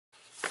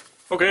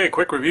Okay,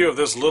 quick review of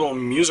this little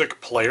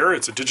music player.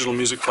 It's a digital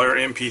music player,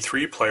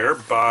 MP3 player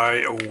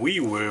by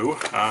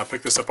Wiwoo.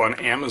 Picked this up on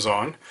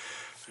Amazon.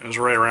 It was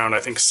right around, I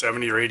think,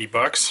 70 or 80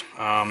 bucks.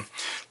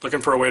 Looking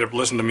for a way to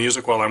listen to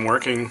music while I'm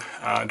working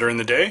during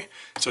the day.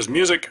 It says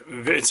music,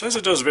 it says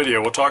it does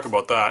video, we'll talk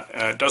about that.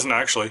 It doesn't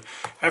actually.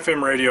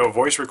 FM radio,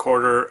 voice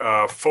recorder,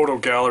 photo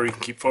gallery, you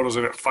can keep photos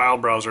in it, file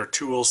browser,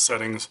 tools,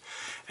 settings,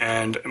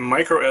 and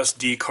micro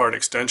SD card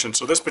extension.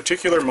 So this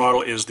particular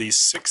model is the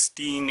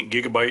 16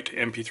 gigabyte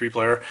MP3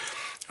 player.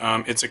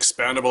 It's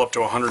expandable up to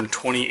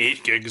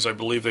 128 gigs, I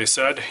believe they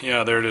said.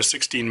 Yeah, there it is,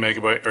 16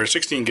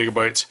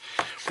 gigabytes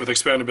with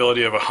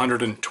expandability of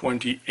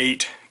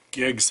 128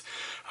 gigs.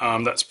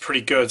 That's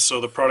pretty good. So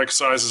the product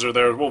sizes are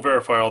there. We'll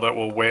verify all that.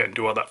 We'll weigh it and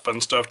do all that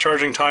fun stuff.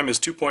 Charging time is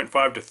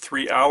 2.5 to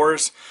 3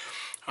 hours.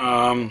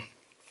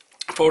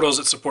 Photos,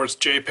 it supports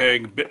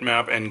JPEG,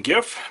 bitmap, and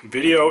GIF.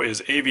 Video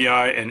is AVI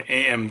and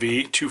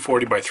AMV,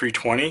 240 by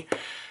 320.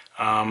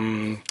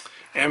 The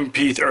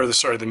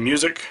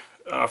music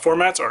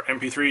formats are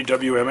MP3,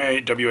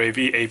 WMA,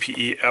 WAV,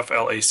 APE,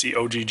 FLAC,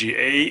 OGG,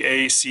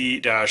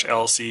 AAC-LCM,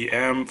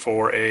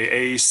 4A,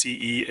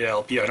 ACE,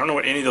 LP. I don't know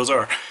what any of those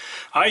are.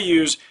 I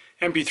use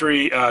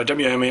MP3,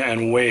 WMA,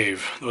 and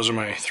WAVE. Those are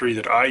my three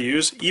that I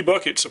use.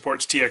 Ebook, it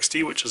supports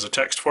TXT, which is a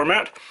text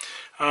format.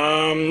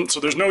 So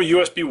there's no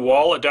USB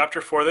wall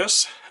adapter for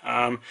this.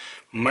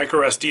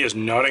 Micro SD is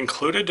not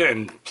included,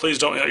 and please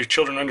don't let your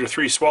children under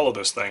 3 swallow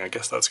this thing. I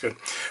guess that's good.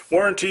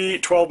 Warranty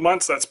 12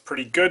 months. That's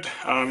pretty good.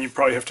 You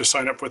probably have to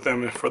sign up with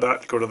them for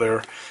that. Go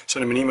to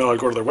send them an email or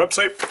go to their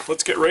website.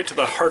 Let's get right to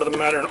the heart of the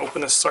matter and open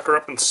this sucker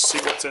up and see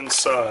what's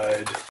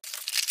inside.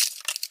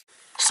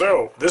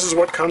 So this is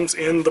what comes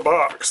in the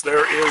box.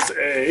 There is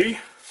a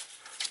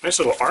nice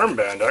little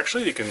armband.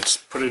 Actually, you can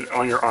put it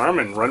on your arm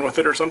and run with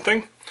it or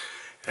something.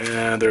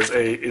 And there's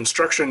a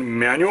instruction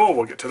manual.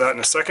 We'll get to that in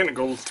a second.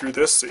 Go through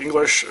this: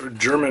 English,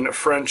 German,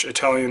 French,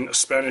 Italian,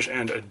 Spanish,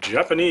 and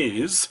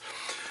Japanese.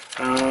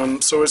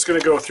 So it's going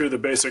to go through the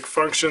basic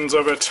functions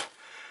of it,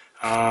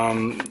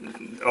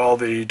 all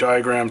the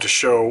diagram to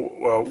show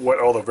what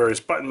all the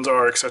various buttons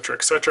are, etc.,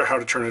 etc., how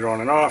to turn it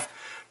on and off,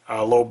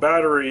 low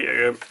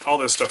battery, all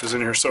this stuff is in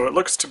here. So it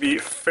looks to be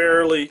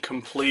fairly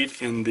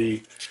complete in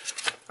the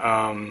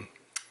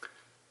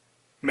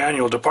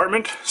manual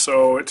department.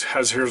 So it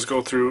has here to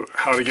go through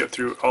how to get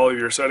through all of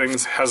your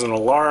settings, has an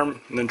alarm,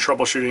 and then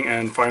troubleshooting,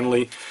 and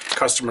finally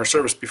customer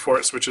service before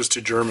it switches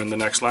to German, the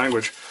next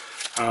language.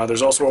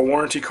 There's also a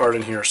warranty card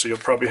in here, so you'll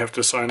probably have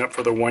to sign up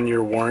for the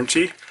 1-year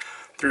warranty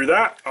through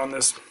that on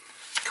this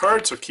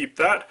card, so keep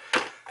that.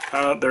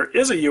 There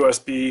is a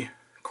USB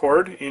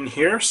cord in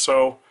here,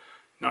 so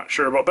not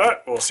sure about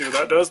that. We'll see what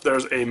that does.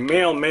 There's a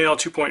male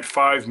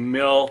 2.5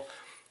 mil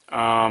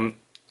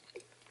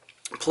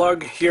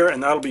plug here,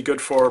 and that'll be good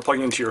for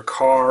plugging into your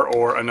car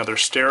or another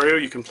stereo.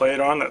 You can play it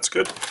on, that's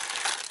good.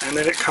 And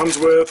then it comes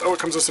with,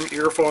 some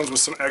earphones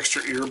with some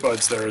extra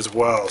earbuds there as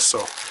well.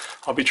 So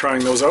I'll be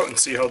trying those out and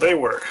see how they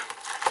work.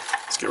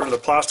 Let's get rid of the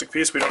plastic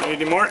piece we don't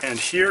need anymore. And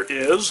here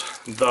is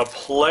the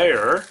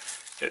player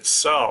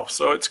itself.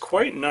 So it's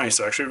quite nice,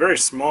 actually, very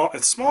small.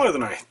 It's smaller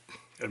than I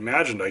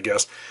imagined, I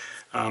guess.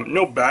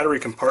 No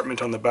battery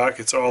compartment on the back,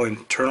 it's all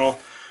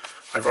internal.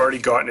 I've already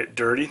gotten it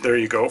dirty. There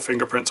you go,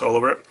 fingerprints all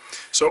over it.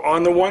 So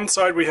on the one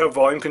side we have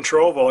volume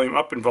control, volume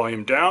up and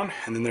volume down,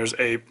 and then there's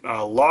a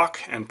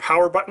lock and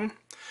power button.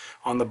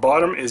 On the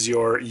bottom is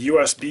your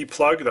USB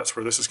plug. That's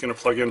where this is going to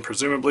plug in,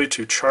 presumably,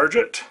 to charge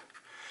it.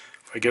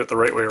 If I get it the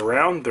right way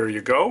around, there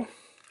you go.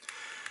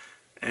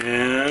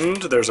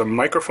 And there's a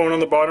microphone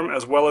on the bottom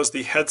as well as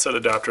the headset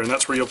adapter, and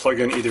that's where you'll plug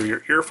in either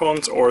your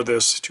earphones or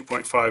this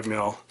 2.5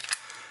 mil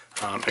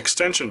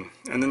extension.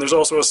 And then there's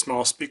also a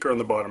small speaker on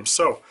the bottom.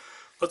 So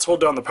let's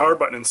hold down the power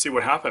button and see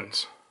what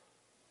happens.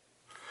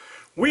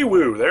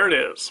 Wiwoo, there it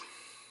is.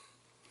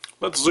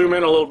 Let's zoom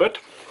in a little bit,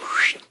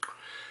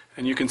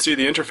 and you can see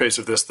the interface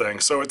of this thing.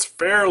 So it's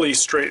fairly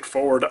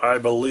straightforward, I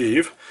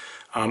believe.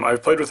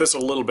 I've played with this a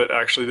little bit,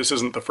 actually. This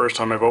isn't the first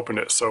time I've opened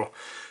it, so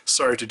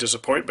sorry to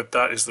disappoint, but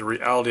that is the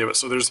reality of it.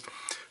 So there's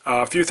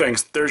a few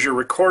things. There's your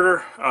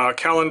recorder,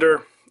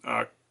 calendar,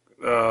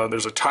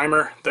 there's a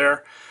timer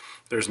there.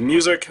 There's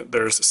music,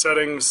 there's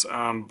settings,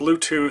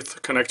 Bluetooth,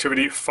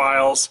 connectivity,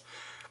 files,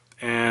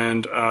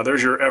 and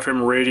there's your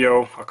FM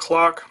radio, a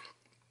clock.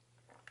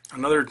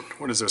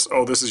 What is this?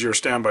 Oh, this is your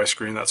standby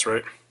screen, that's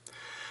right.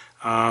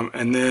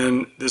 And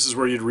then this is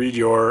where you'd read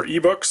your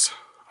ebooks.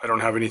 I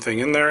don't have anything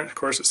in there, of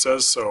course it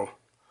says, so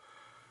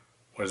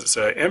what does it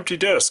say? Empty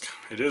disk.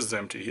 It is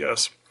empty,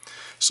 yes.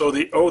 So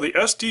the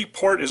SD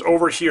port is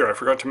over here. I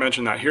forgot to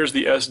mention that. Here's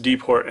the SD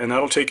port, and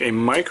that'll take a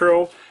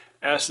micro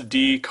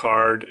SD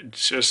card,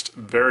 just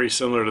very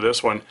similar to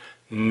this one,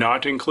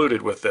 not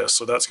included with this.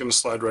 So that's going to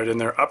slide right in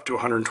there, up to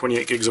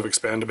 128 gigs of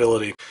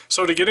expandability.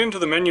 So to get into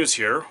the menus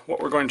here,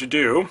 what we're going to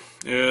do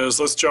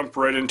is let's jump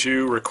right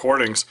into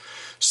recordings.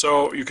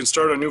 So you can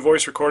start a new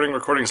voice recording,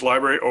 recordings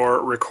library,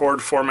 or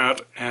record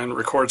format and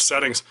record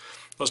settings.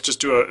 Let's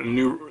just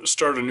do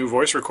start a new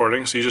voice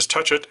recording. So you just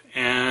touch it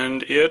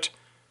and it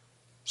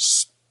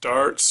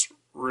starts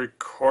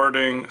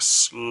recording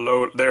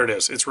slow. There it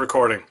is. It's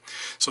recording.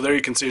 So there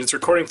you can see it's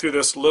recording through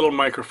this little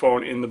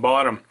microphone in the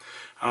bottom.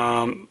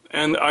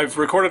 And I've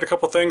recorded a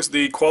couple things.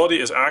 The quality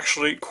is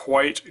actually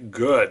quite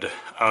good.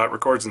 It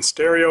records in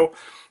stereo,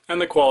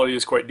 and the quality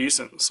is quite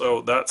decent.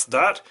 So that's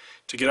that.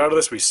 To get out of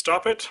this, we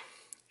stop it,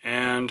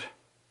 and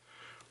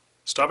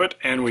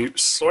we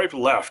swipe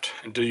left.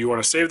 And do you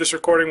want to save this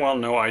recording? Well,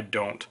 no, I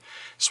don't.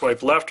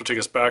 Swipe left will take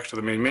us back to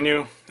the main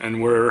menu,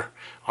 and we're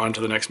on to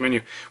the next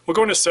menu. We'll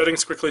go into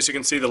settings quickly so you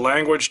can see the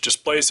language,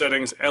 display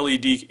settings,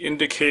 LED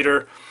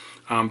indicator,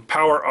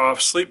 power off,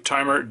 sleep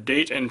timer,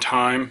 date and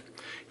time,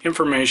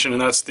 information,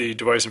 and that's the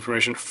device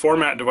information,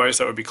 format device,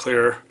 that would be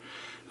clear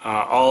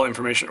all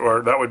information,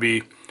 or that would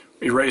be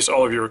erase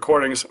all of your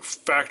recordings.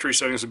 Factory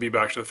settings would be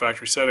back to the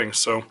factory settings.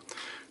 So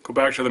go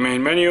back to the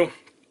main menu.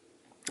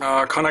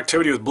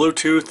 Connectivity with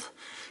Bluetooth.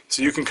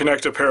 So you can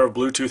connect a pair of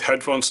Bluetooth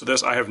headphones to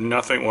this. I have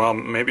nothing. Well,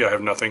 maybe I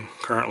have nothing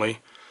currently.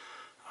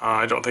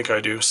 I don't think I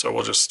do, so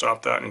we'll just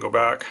stop that and go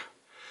back.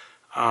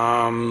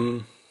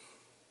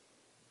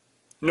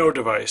 No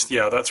device.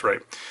 Yeah, that's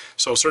right.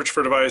 So search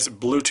for device,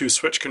 Bluetooth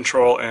switch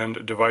control,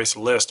 and device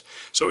list.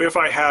 So if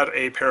I had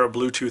a pair of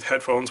Bluetooth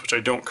headphones, which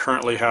I don't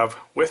currently have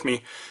with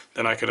me,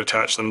 then I could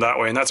attach them that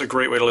way. And that's a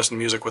great way to listen to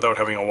music without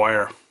having a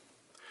wire.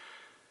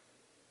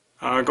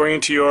 Going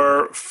into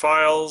your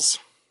files.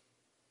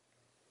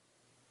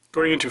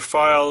 Going into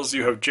files,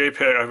 you have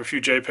JPEG. I have a few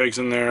JPEGs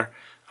in there.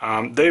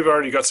 They've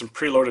already got some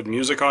preloaded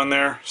music on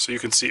there, so you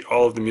can see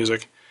all of the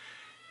music.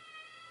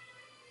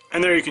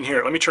 And there you can hear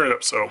it. Let me turn it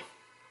up so.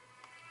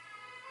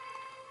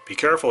 Be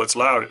careful, it's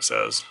loud, it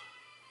says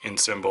in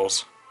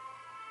symbols.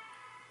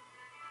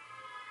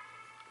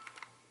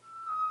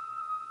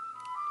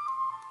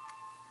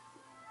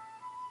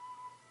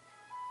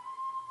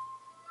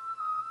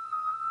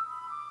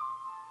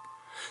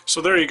 So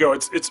there you go.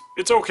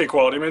 It's okay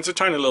quality. I mean, it's a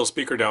tiny little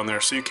speaker down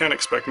there, so you can't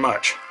expect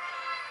much.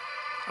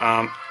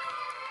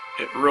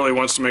 It really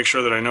wants to make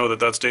sure that I know that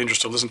that's dangerous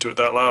to listen to it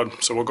that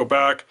loud. So we'll go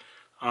back.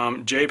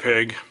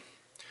 JPEG.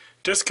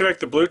 Disconnect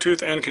the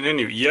Bluetooth and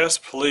continue. Yes,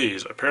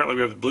 please. Apparently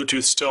we have the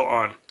Bluetooth still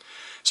on.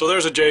 So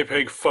there's a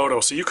JPEG photo.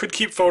 So you could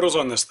keep photos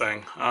on this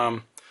thing.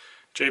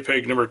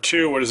 JPEG number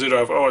 2. What is it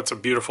of? Oh, it's a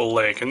beautiful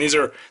lake. And these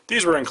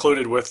were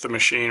included with the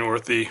machine or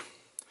with the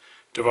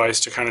device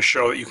to kind of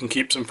show that you can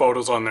keep some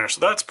photos on there.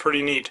 So that's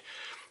pretty neat.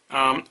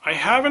 I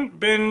haven't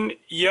been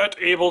yet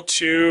able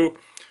to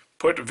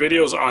put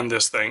videos on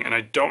this thing, and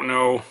I don't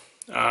know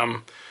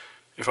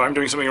if I'm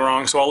doing something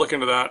wrong, so I'll look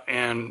into that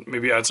and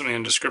maybe add something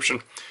in the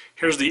description.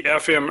 Here's the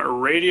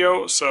FM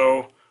radio,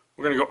 so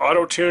we're going to go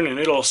auto tune and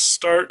it'll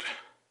start.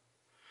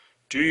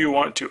 Do you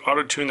want to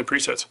auto tune the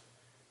presets?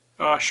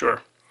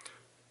 Sure.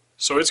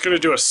 So it's going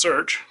to do a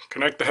search,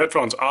 connect the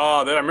headphones.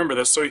 I remember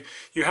this. So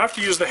you have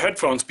to use the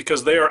headphones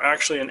because they are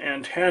actually an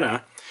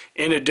antenna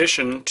in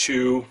addition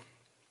to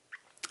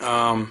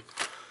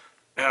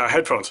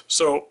headphones.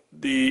 So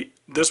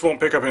this won't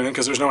pick up anything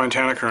because there's no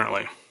antenna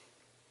currently.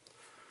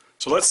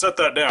 So let's set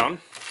that down,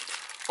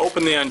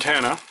 open the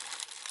antenna,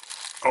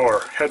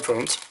 or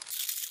headphones.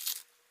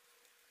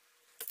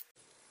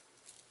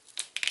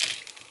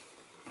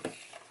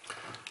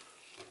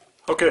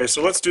 Okay,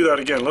 so let's do that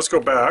again. Let's go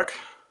back.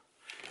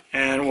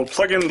 And we'll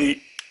plug in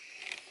the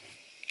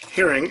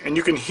hearing, and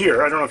you can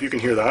hear, I don't know if you can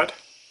hear that,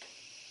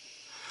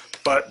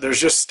 but there's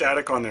just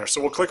static on there.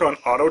 So we'll click on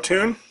Auto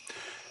Tune,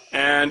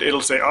 and it'll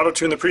say Auto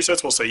Tune the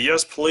presets. We'll say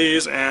yes,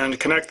 please, and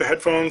connect the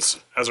headphones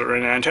as an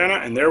antenna,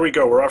 and there we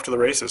go. We're off to the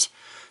races.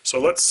 So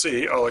let's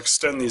see. I'll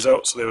extend these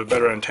out so they have a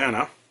better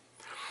antenna.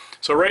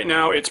 So right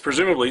now it's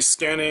presumably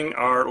scanning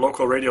our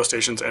local radio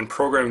stations and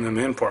programming them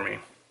in for me.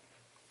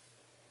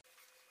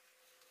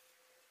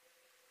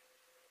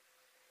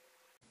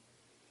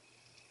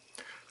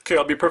 Okay,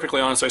 I'll be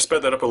perfectly honest, I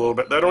sped that up a little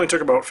bit. That only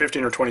took about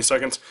 15 or 20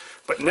 seconds.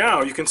 But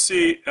now you can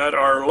see at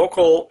our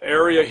local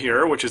area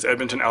here, which is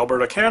Edmonton,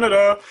 Alberta,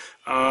 Canada,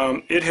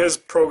 it has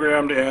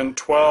programmed in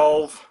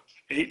 12,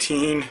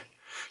 18,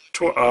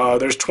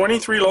 there's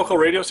 23 local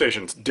radio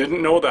stations.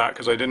 Didn't know that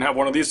because I didn't have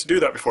one of these to do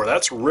that before.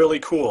 That's really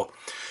cool.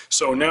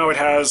 So now it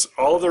has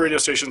all of the radio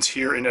stations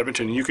here in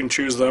Edmonton. You can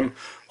choose them,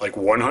 like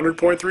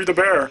 100.3 The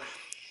Bear,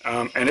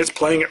 and it's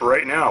playing it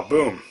right now.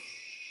 Boom.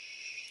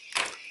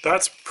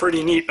 That's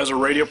pretty neat as a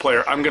radio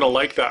player. I'm going to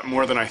like that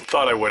more than I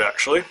thought I would,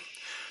 actually.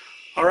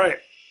 Alright,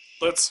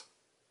 let's...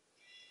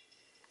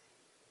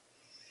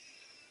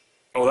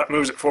 Oh, that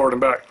moves it forward and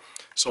back.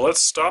 So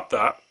let's stop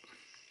that.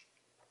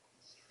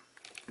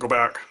 Go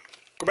back.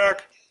 Go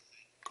back.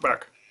 Go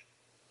back.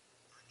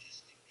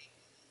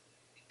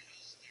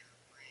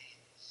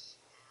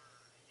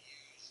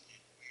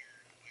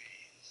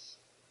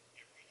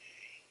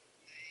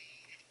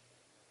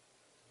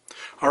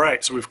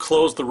 Alright, so we've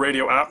closed the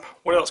radio app.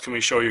 What else can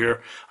we show you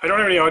here? I don't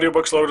have any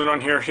audiobooks loaded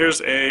on here.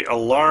 Here's a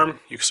alarm,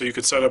 so you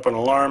could set up an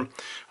alarm,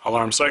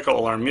 alarm cycle,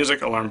 alarm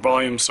music, alarm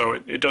volume, so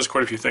it does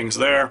quite a few things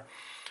there.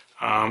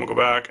 We'll go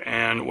back,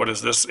 and what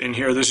is this in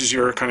here? This is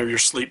your kind of your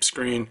sleep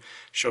screen,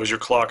 shows your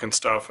clock and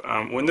stuff.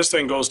 When this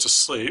thing goes to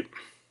sleep,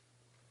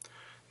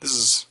 this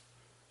is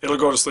it'll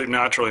go to sleep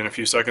naturally in a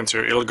few seconds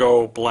here. It'll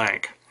go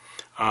blank.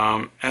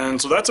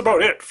 And so that's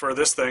about it for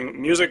this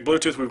thing. Music,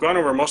 Bluetooth, we've gone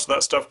over most of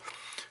that stuff.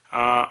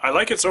 I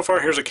like it so far.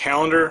 Here's a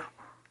calendar.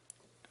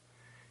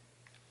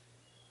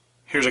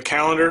 Here's a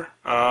calendar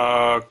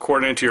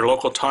coordinated to your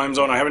local time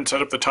zone. I haven't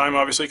set up the time,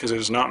 obviously, because it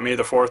is not May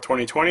the 4th,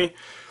 2020.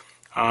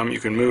 You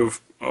can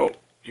move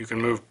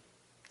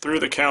through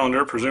the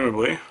calendar,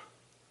 presumably.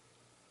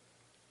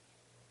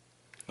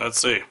 Let's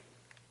see.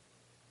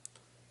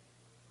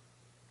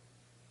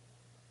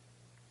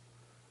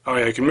 Oh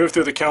yeah, you can move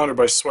through the calendar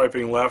by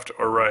swiping left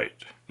or right.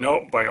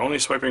 No, by only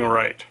swiping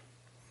right.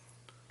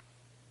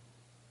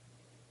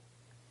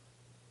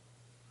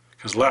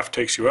 Because left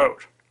takes you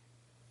out.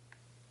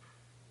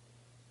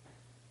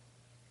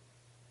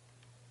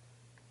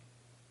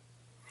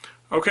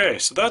 Okay,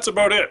 so that's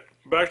about it.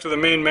 Back to the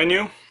main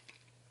menu.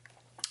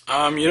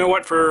 You know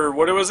what, for,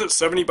 what was it,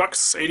 70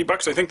 bucks, 80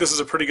 bucks? I think this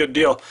is a pretty good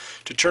deal.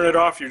 To turn it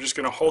off, you're just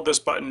going to hold this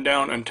button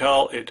down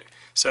until it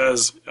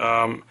says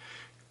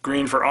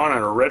green for on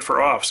or red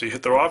for off. So you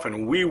hit the off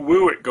and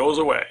Wiwoo, it goes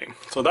away.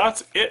 So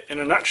that's it in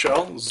a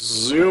nutshell.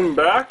 Zoom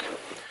back.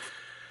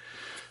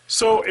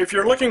 So if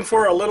you're looking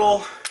for a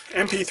little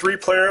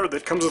MP3 player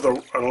that comes with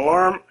an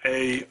alarm,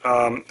 a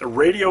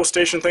radio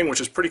station thing,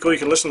 which is pretty cool. You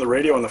can listen to the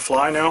radio on the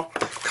fly now.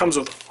 Comes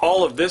with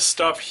all of this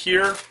stuff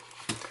here.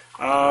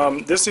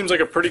 This seems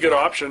like a pretty good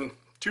option.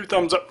 2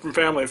 thumbs up from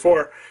family of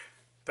 4.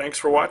 Thanks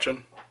for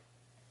watching.